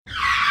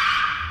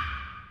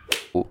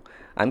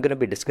I'm going to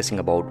be discussing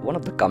about one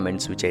of the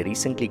comments which I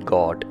recently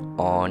got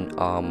on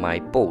my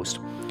post,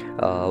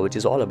 which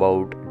is all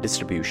about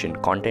distribution,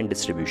 content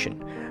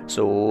distribution.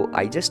 So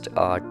I just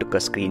took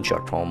a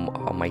screenshot from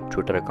my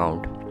Twitter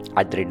account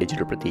at the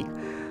Digital Pratik.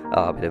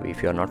 By the way,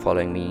 if you are not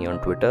following me on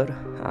Twitter,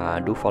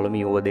 do follow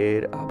me over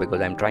there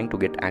because I'm trying to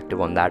get active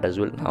on that as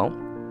well now.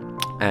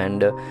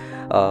 And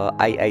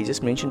I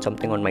just mentioned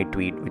something on my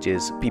tweet, which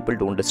is people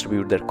don't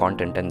distribute their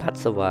content, and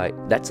that's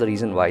the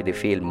reason why they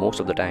fail most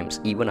of the times,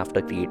 even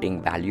after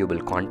creating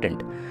valuable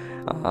content,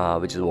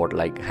 which is what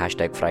like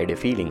hashtag Friday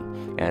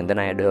feeling. And then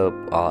I had a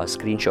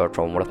screenshot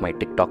from one of my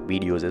TikTok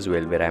videos as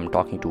well, where I'm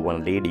talking to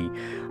one lady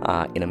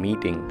in a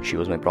meeting. She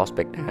was my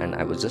prospect, and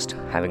I was just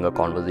having a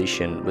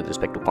conversation with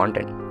respect to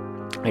content.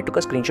 I took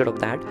a screenshot of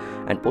that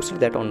and posted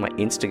that on my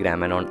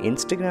Instagram, and on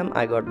Instagram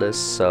I got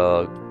this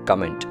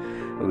comment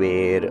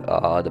where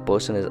the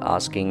person is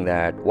asking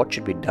that what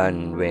should be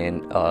done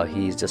when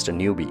he's just a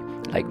newbie.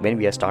 Like when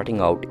we are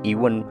starting out,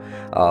 even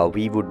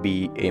we would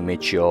be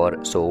immature.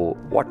 So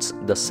what's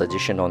the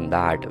suggestion on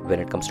that when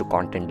it comes to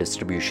content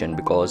distribution?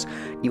 Because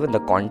even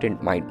the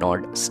content might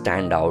not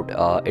stand out,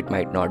 it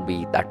might not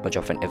be that much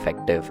of an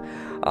effective.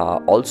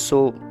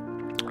 Also,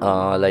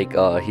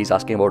 he's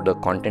asking about the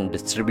content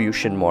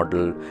distribution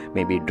model,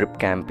 maybe drip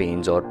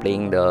campaigns or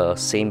playing the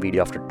same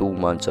video after 2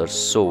 months or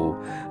so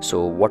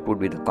what would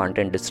be the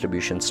content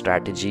distribution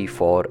strategy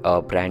for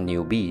a brand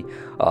newbie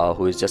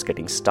who is just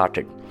getting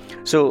started?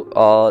 So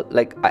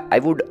I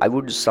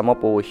would sum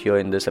up over here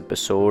in this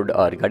episode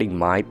regarding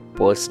my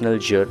personal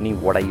journey,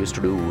 what I used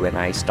to do when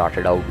I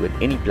started out with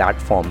any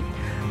platform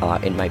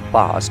in my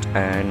past,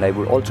 and I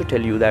would also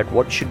tell you that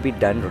what should be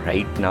done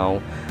right now,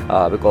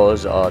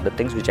 because the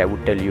things which I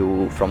would tell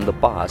you from the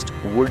past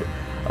would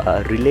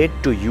relate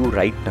to you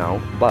right now,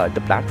 but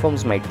the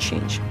platforms might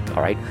change.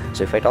 Alright,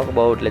 so if I talk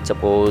about, let's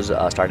suppose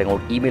starting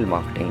out email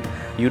marketing,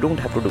 you don't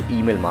have to do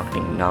email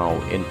marketing now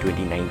in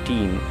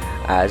 2019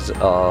 as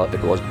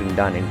it was being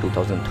done in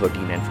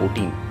 2013 and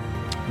 14,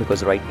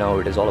 because right now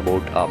it is all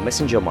about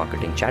messenger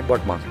marketing,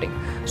 chatbot marketing.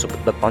 So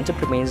the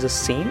concept remains the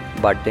same,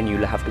 but then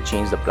you'll have to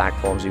change the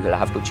platforms, you will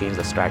have to change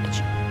the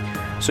strategy.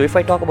 So if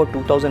I talk about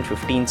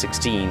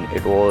 2015-16,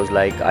 it was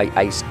like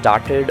I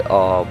started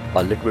a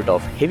little bit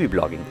of heavy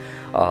blogging.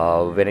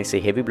 When I say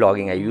heavy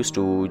blogging, I used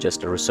to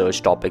just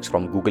research topics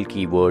from Google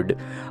Keyword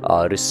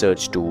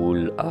research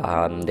tool.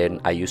 Then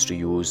I used to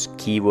use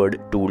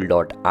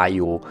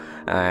keywordtool.io,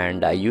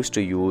 and I used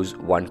to use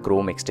one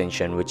Chrome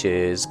extension, which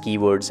is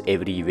Keywords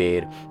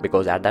Everywhere,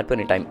 because at that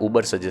point in time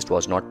Ubersuggest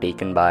was not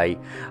taken by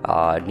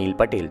Neil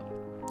Patel,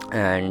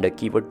 and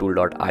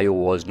keywordtool.io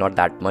was not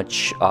that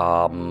much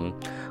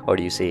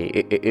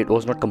it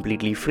was not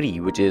completely free,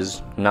 which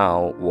is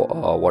now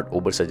what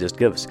Ubersuggest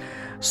gives.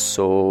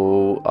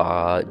 So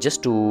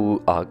just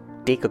to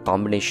take a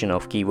combination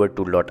of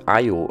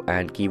keywordtool.io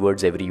and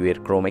Keywords Everywhere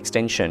Chrome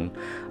extension,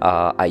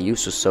 I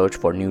used to search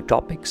for new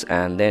topics,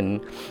 and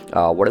then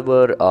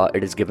whatever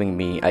it is giving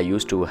me, I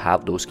used to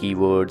have those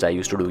keywords. I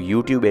used to do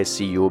YouTube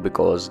SEO,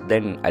 because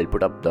then I'll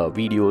put up the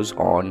videos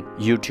on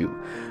YouTube,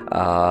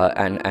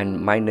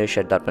 and my niche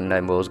at that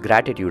time was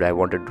gratitude. I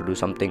wanted to do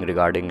something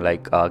regarding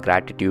like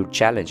gratitude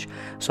challenge,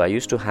 so I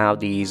used to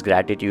have these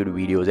gratitude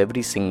videos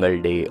every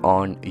single day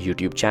on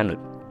YouTube channel.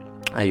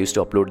 I used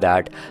to upload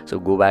that. So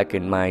go back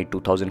in my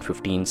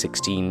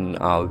 2015-16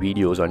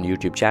 videos on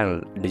YouTube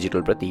channel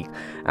Digital Pratik,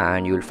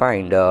 and you'll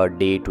find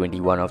day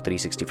 21 of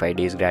 365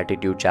 days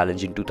gratitude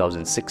challenge in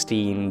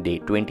 2016, day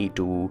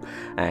 22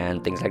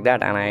 and things like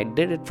that. And I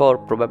did it for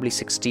probably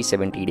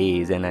 60-70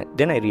 days, and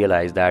then I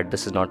realized that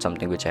this is not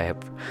something which I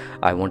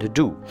want to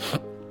do.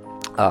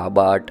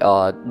 But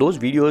those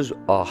videos,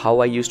 how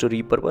I used to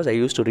repurpose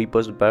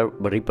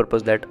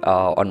that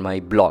on my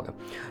blog.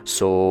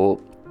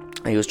 So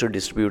I used to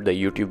distribute the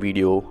YouTube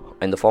video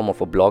in the form of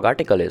a blog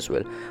article as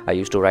well. I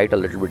used to write a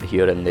little bit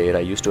here and there.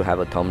 I used to have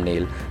a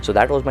thumbnail. So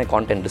that was my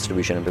content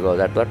distribution, because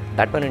at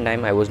that point in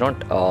time I was not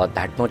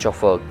that much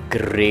of a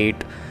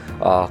great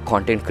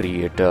content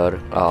creator,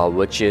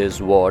 which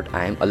is what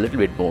I am a little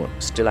bit more.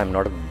 Still, I'm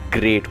not a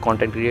great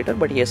content creator,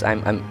 but yes,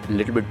 I'm a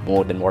little bit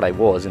more than what I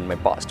was in my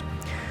past.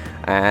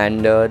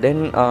 And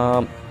then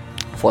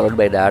followed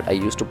by that, I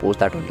used to post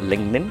that on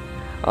LinkedIn.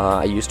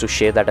 I used to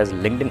share that as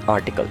LinkedIn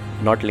article,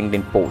 not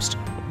LinkedIn post.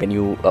 When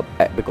you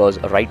because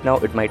right now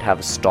it might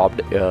have stopped,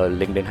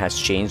 LinkedIn has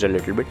changed a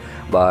little bit,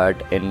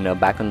 but in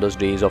back in those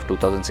days of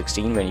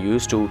 2016, when you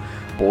used to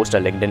post a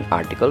LinkedIn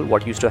article,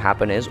 what used to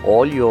happen is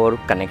all your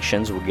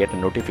connections would get a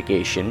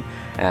notification,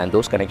 and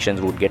those connections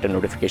would get a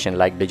notification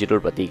like Digital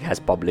Pratik has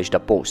published a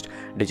post,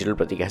 Digital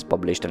Pratik has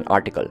published an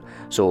article.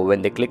 So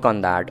when they click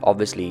on that,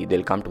 obviously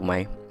they'll come to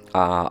my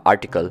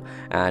article,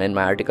 and in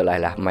my article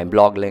I'll have my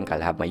blog link,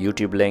 I'll have my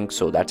YouTube link.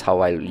 So that's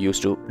how I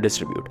used to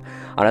distribute.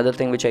 Another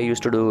thing which I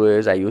used to do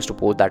is I used to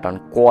post that on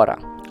Quora.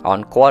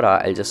 On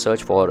Quora, I'll just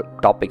search for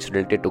topics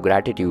related to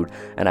gratitude,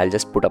 and I'll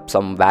just put up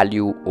some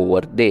value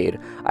over there.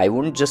 I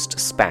won't just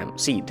spam.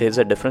 See, there's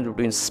a difference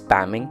between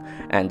spamming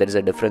and there is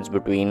a difference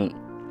between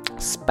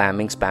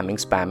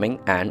spamming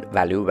and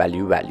value.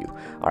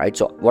 All right,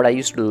 so what I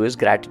used to do is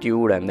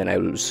gratitude, and then I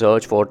will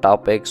search for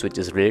topics which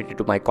is related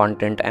to my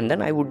content, and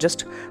then I would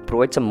just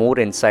provide some more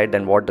insight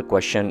than what the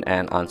question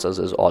and answers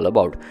is all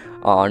about.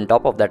 On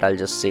top of that, I'll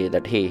just say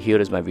that, hey, here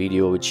is my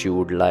video which you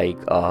would like,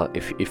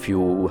 if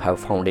you have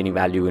found any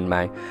value in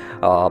my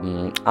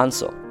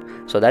answer.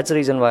 So that's the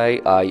reason why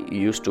I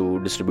used to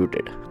distribute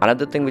it.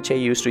 Another thing which I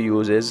used to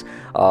use is,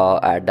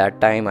 at that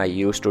time I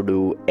used to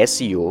do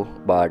SEO,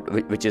 but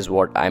which is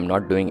what I'm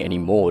not doing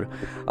anymore,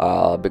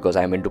 because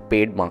I'm into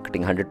paid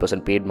marketing,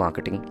 100% paid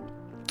marketing.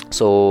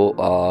 So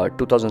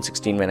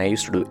 2016, when I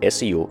used to do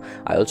SEO,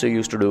 I also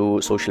used to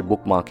do social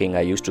bookmarking.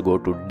 I used to go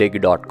to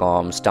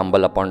digg.com,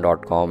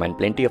 stumbleupon.com, and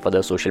plenty of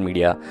other social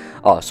media,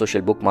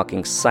 social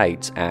bookmarking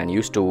sites, and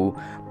used to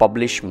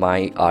publish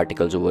my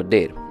articles over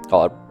there,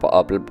 or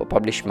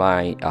publish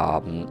my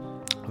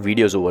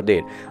videos over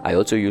there. I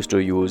also used to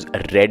use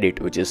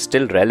Reddit, which is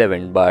still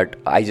relevant, but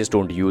I just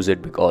don't use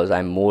it because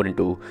I'm more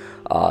into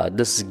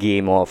this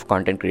game of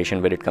content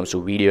creation where it comes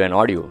to video and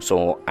audio.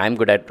 So I'm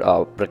good at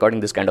recording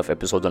this kind of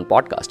episodes on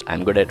podcast.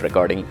 I'm good at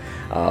recording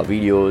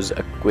videos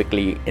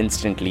quickly,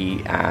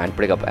 instantly, and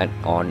putting up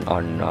on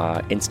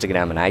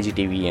Instagram and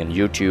IGTV and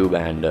YouTube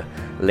and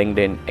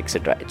LinkedIn,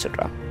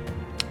 etc.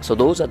 So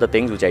those are the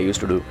things which I used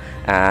to do,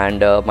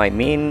 and my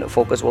main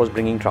focus was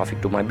bringing traffic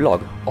to my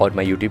blog or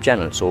my YouTube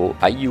channel. So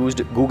I used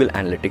Google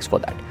Analytics for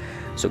that.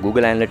 So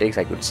Google Analytics,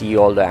 I could see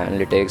all the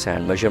analytics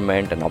and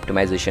measurement and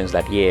optimizations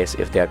that, yes,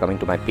 if they are coming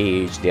to my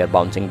page, they are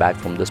bouncing back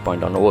from this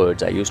point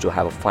onwards. I used to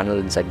have a funnel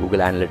inside Google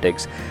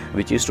Analytics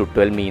which used to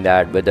tell me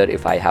that whether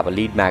if I have a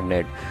lead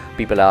magnet,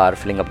 people are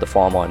filling up the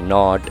form or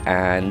not.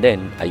 And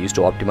then I used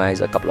to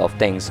optimize a couple of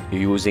things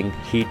using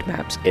heat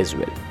maps as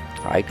well,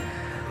 right?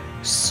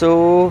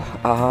 So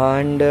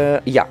and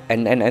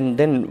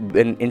then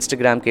when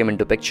Instagram came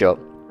into picture,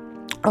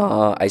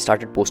 I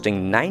started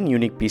posting 9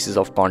 unique pieces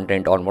of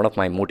content on one of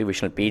my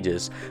motivational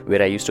pages,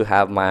 where I used to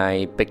have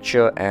my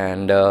picture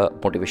and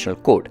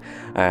motivational quote.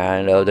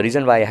 And the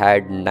reason why I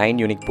had 9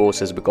 unique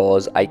posts is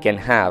because I can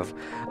have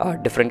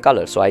different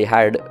colors. So I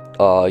had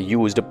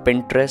used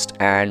Pinterest,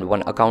 and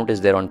one account is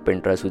there on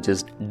Pinterest which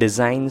is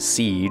Design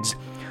Seeds,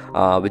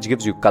 which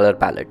gives you color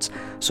palettes.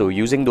 So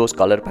using those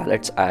color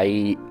palettes,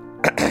 I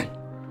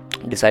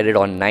decided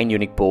on 9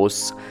 unique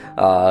posts,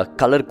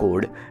 color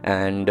code,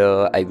 and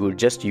I would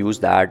just use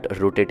that,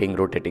 rotating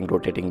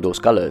those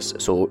colors,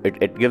 so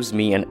it gives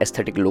me an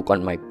aesthetic look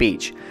on my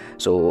page.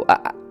 So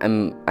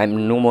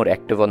I'm no more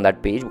active on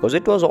that page because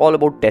it was all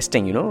about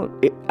testing,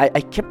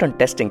 I kept on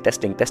testing.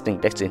 That's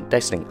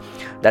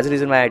the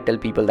reason why I tell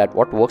people that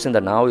what works in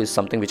the now is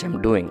something which I'm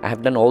doing. I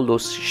have done all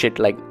those shit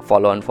like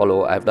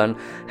follow, I've done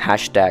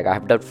hashtag, I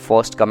have done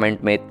first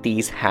comment mein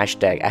 30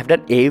 hashtag, I've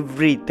done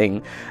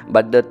everything,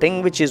 but the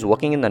thing which is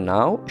working in the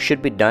now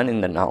should be done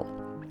in the now.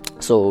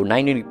 So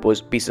 9 unique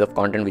pieces of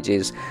content, which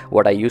is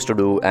what I used to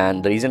do.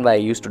 And the reason why I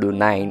used to do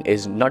 9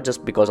 is not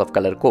just because of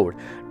color code,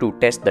 to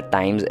test the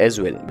times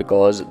as well,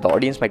 because the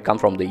audience might come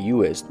from the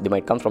US, they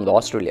might come from the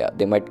Australia,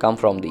 they might come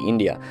from the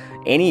India,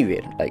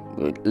 anywhere, like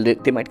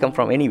they might come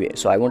from anywhere.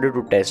 So I wanted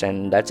to test,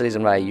 and that's the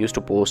reason why I used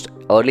to post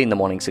early in the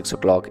morning, 6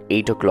 o'clock,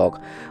 8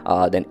 o'clock,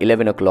 then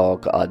 11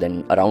 o'clock,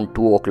 then around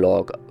 2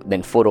 o'clock,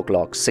 then 4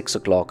 o'clock, 6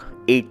 o'clock,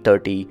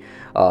 8:30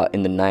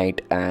 in the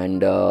night,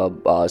 and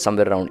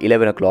somewhere around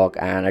 11 o'clock,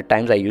 and at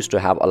times I used to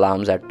have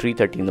alarms at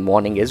 3:30 in the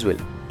morning as well.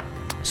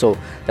 So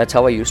that's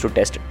how I used to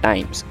test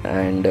times,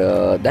 and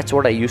that's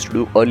what I used to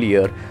do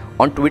earlier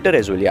on Twitter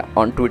as well. Yeah,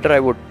 on Twitter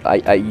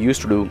I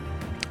used to do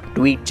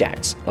tweet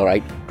chats. All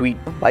right,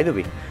 by the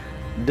way,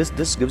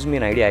 this gives me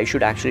an idea. I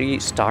should actually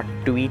start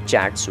tweet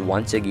chats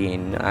once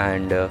again,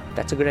 and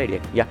that's a good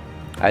idea. Yeah,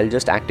 I'll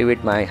just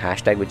activate my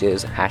hashtag, which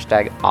is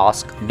hashtag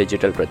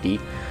AskDigitalPratik.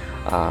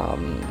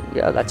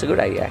 Yeah, that's a good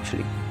idea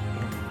actually.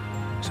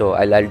 So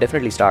I'll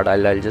definitely start.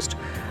 I'll just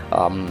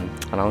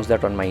announce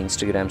that on my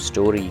Instagram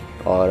story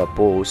or a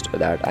post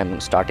that I'm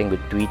starting with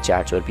tweet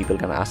chats where people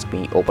can ask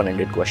me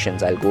open-ended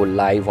questions. I'll go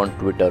live on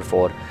Twitter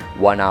for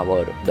 1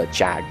 hour, the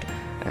chat.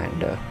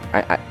 And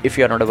if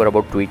you're not aware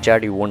about tweet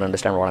chat, you won't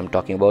understand what I'm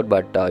talking about,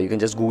 but you can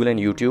just Google and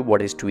YouTube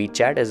what is tweet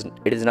chat.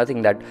 It is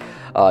nothing that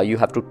you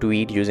have to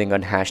tweet using a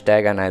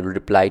hashtag, and I will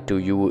reply to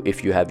you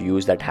if you have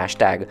used that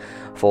hashtag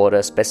for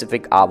a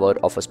specific hour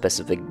of a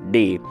specific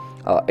day.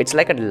 It's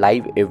like a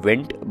live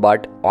event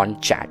but on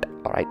chat.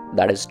 All right,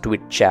 that is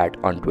tweet chat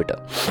on Twitter.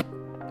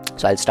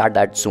 So I'll start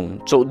that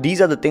soon. So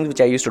these are the things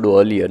which I used to do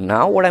earlier.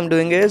 Now what I'm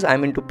doing is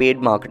I'm into paid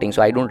marketing,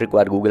 so I don't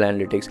require Google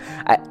Analytics.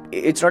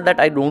 It's not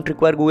that I don't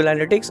require Google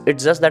Analytics,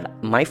 it's just that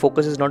my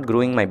focus is not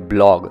growing my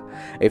blog.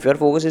 If your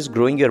focus is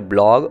growing your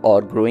blog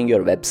or growing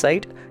your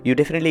website, you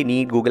definitely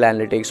need Google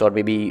Analytics or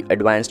maybe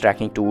advanced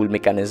tracking tool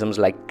mechanisms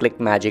like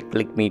ClickMagick,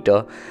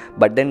 ClickMeter.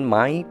 But then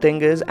my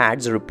thing is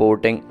ads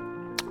reporting,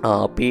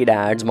 paid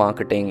ads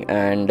marketing,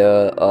 and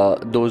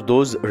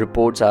those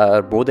reports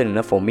are more than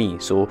enough for me.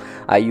 So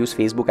I use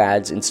Facebook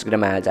ads,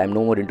 Instagram ads. I'm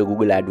no more into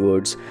Google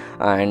AdWords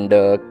and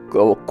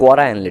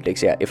Quora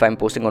analytics. Yeah, if I'm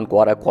posting on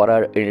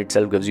Quora in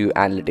itself gives you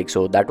analytics.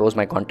 So that was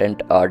my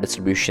content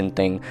distribution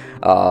thing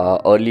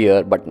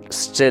earlier, but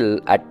still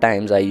at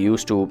times I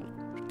used to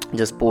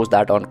just post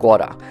that on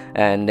Quora,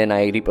 and then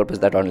I repurpose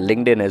that on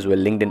LinkedIn as well.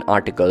 LinkedIn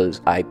articles,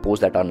 I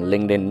post that on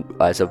LinkedIn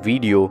as a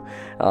video,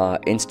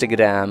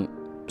 Instagram,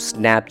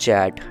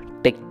 Snapchat,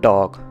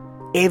 TikTok,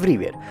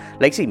 everywhere.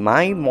 Like, see,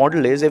 my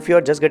model is, if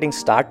you're just getting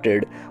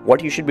started,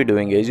 what you should be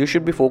doing is you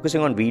should be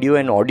focusing on video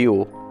and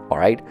audio.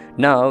 Alright,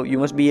 now you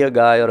must be a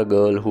guy or a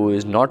girl who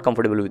is not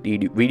comfortable with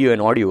video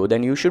and audio.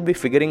 Then you should be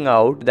figuring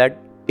out that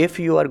if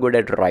you are good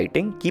at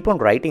writing, keep on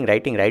writing,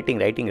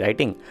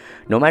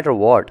 no matter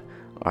what.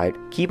 Right,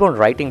 keep on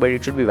writing, but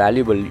it should be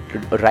valuable.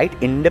 Write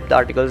in-depth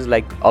articles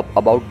like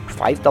about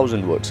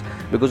 5,000 words,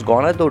 because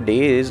gone are those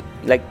days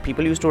like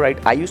people used to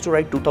write. I used to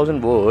write 2,000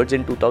 words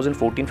in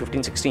 2014,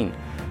 15, 16.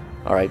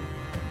 All right,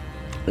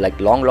 like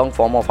long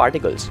form of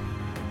articles.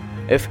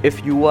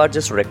 If you are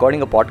just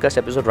recording a podcast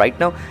episode right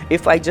now,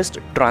 if I just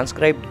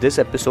transcribe this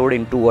episode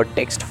into a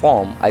text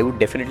form, I would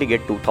definitely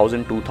get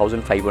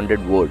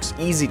 2,500 words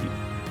easily.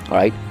 All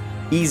right,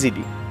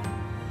 easily.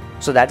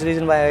 So that's the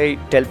reason why I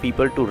tell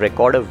people to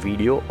record a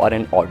video or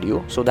an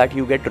audio, so that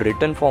you get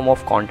written form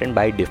of content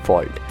by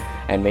default.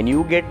 And when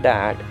you get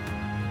that,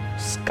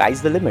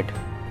 sky's the limit.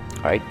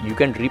 Alright, you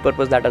can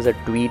repurpose that as a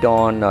tweet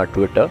on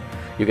Twitter.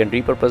 You can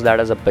repurpose that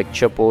as a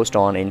picture post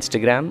on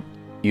Instagram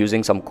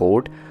using some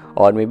code,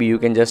 or maybe you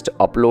can just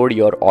upload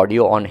your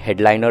audio on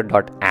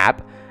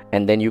headliner.app,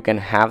 and then you can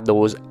have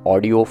those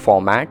audio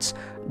formats,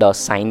 the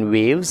sine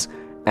waves,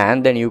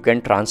 and then you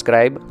can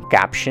transcribe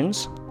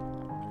captions,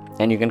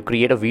 and you can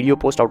create a video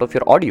post out of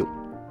your audio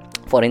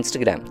for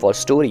Instagram, for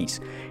stories,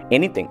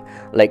 anything.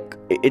 Like,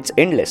 it's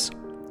endless.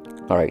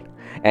 All right,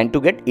 and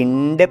to get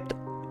in-depth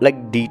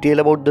like detail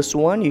about this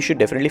one, you should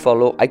definitely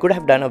follow. I could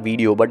have done a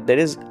video, but there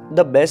is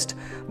the best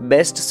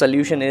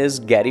solution is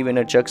Gary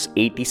Vaynerchuk's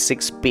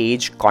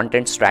 86-page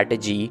content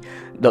strategy.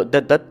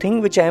 The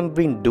thing which I have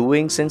been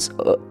doing since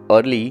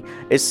early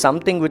is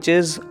something which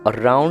is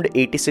around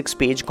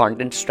 86-page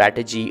content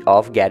strategy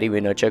of Gary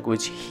Vaynerchuk,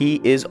 which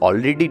he is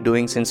already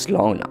doing since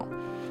long now.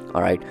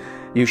 All right,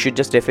 you should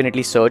just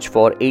definitely search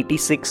for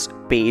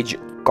 86-page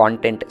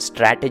content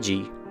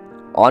strategy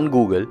on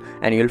Google,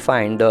 and you'll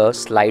find the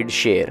slide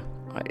share.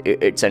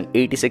 It's an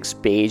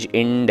 86-page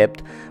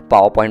in-depth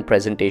PowerPoint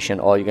presentation,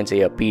 or you can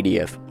say a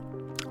PDF,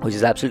 which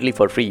is absolutely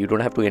for free. You don't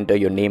have to enter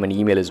your name and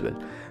email as well,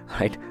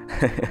 right?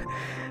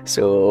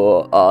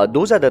 So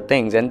those are the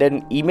things. And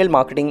then email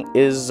marketing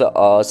is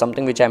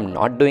something which I'm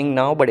not doing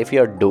now, but if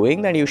you're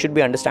doing, then you should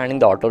be understanding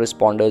the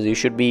autoresponders. You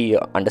should be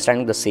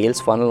understanding the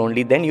sales funnel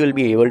only. Then you will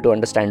be able to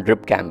understand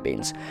drip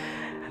campaigns.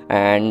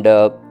 And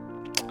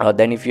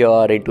then if you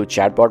are into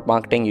chatbot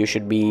marketing, you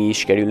should be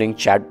scheduling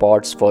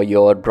chatbots for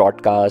your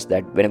broadcast,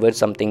 that whenever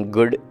something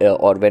good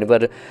or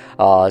whenever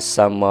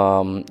some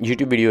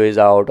YouTube video is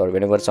out, or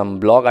whenever some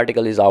blog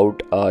article is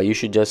out, you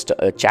should just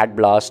chat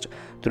blast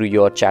through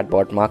your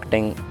chatbot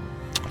marketing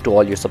to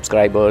all your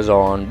subscribers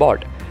on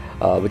bot,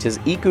 which is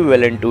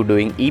equivalent to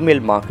doing email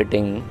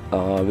marketing,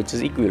 which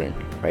is equivalent,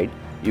 right?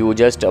 You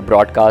just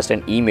broadcast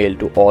an email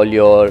to all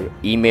your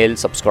email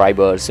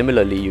subscribers.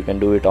 Similarly, you can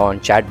do it on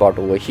chatbot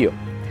over here.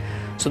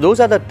 So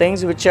those are the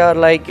things which are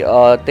like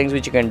things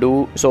which you can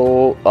do.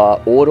 So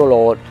overall,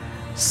 or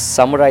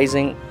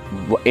summarizing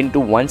into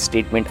one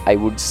statement, I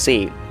would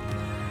say,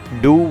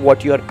 do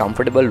what you are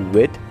comfortable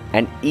with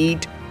and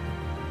eat.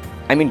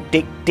 I mean,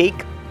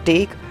 take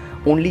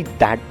only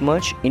that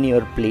much in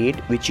your plate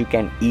which you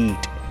can eat.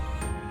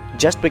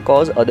 Just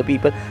because other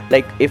people,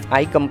 like if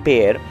I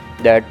compare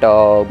that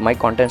my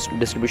content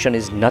distribution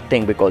is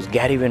nothing because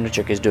Gary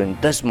Vaynerchuk is doing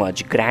this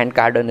much, Grant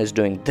Cardone is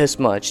doing this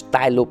much,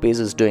 Tai Lopez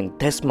is doing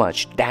this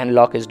much, Dan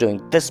Lok is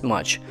doing this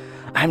much,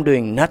 I'm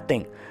doing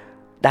nothing,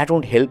 that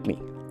won't help me,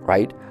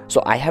 right?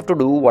 So I have to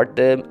do what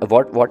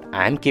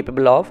I'm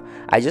capable of.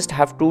 I just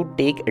have to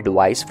take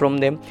advice from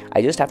them.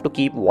 I just have to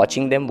keep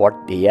watching them, what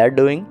they are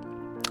doing,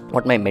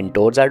 what my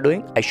mentors are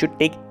doing. I should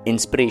take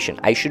inspiration.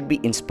 I should be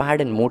inspired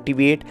and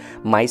motivate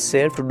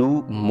myself to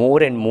do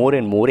more and more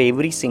and more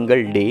every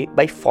single day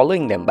by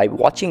following them, by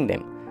watching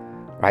them,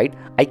 right?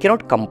 I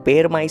cannot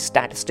compare my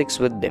statistics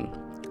with them.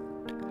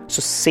 So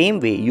same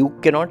way, you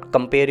cannot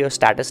compare your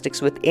statistics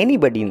with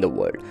anybody in the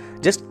world.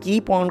 Just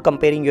keep on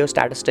comparing your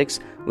statistics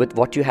with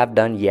what you have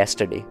done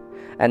yesterday.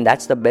 And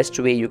that's the best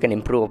way you can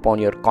improve upon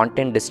your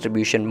content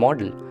distribution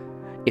model.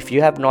 If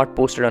you have not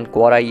posted on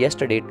Quora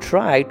yesterday,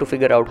 try to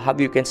figure out how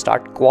you can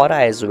start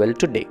Quora as well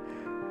today.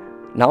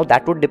 Now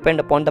that would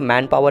depend upon the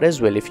manpower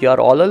as well. If you are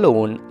all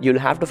alone, you'll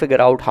have to figure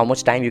out how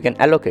much time you can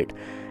allocate.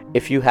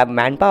 If you have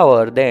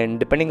manpower, then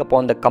depending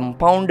upon the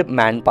compound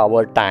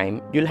manpower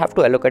time, you'll have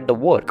to allocate the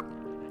work.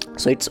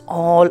 So it's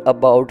all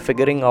about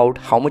figuring out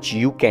how much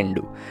you can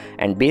do,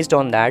 and based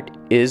on that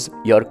is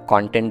your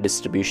content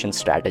distribution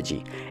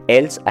strategy.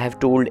 Else I have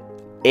told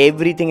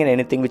everything and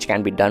anything which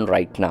can be done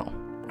right now,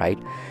 right?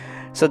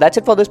 So that's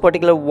it for this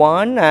particular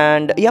one.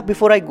 And yeah,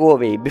 before I go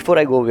away,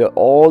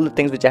 all the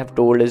things which I have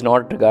told is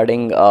not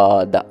regarding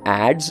the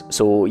ads.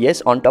 So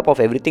yes, on top of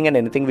everything and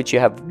anything which you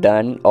have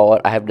done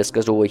or I have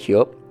discussed over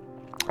here,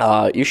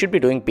 you should be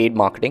doing paid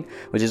marketing,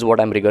 which is what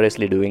I'm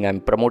rigorously doing. I'm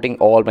promoting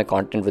all my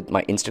content with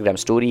my Instagram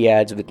story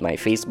ads, with my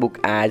Facebook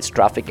ads,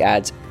 traffic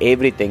ads,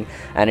 everything,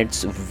 and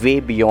it's way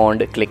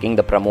beyond clicking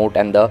the promote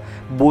and the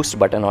boost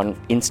button on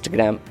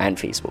Instagram and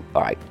Facebook.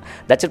 All right,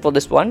 that's it for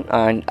this one,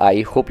 and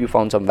I hope you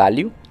found some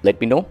value. Let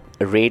me know,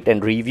 rate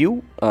and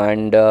review,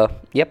 and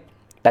yep,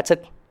 that's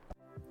it.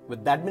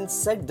 With that being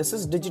said, this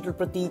is Digital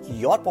Pratik,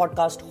 your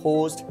podcast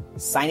host,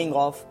 signing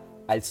off.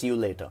 I'll see you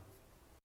later.